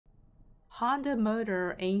Honda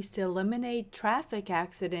Motor aims to eliminate traffic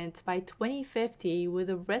accidents by 2050 with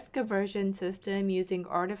a risk aversion system using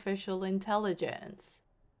artificial intelligence.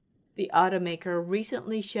 The automaker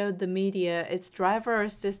recently showed the media its driver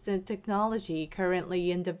assistant technology currently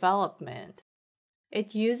in development.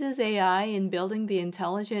 It uses AI in building the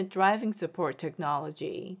intelligent driving support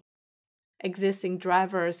technology. Existing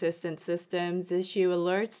driver assistance systems issue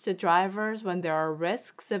alerts to drivers when there are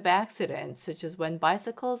risks of accidents, such as when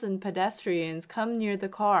bicycles and pedestrians come near the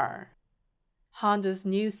car. Honda's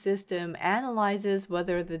new system analyzes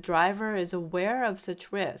whether the driver is aware of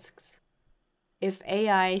such risks. If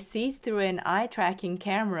AI sees through an eye-tracking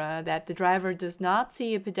camera that the driver does not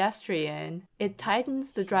see a pedestrian, it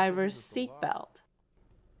tightens the driver's seatbelt.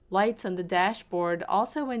 Lights on the dashboard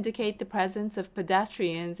also indicate the presence of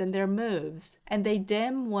pedestrians and their moves, and they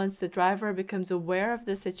dim once the driver becomes aware of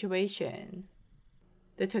the situation.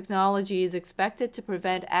 The technology is expected to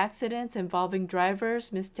prevent accidents involving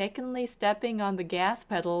drivers mistakenly stepping on the gas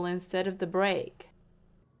pedal instead of the brake.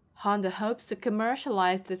 Honda hopes to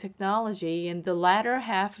commercialize the technology in the latter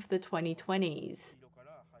half of the 2020s.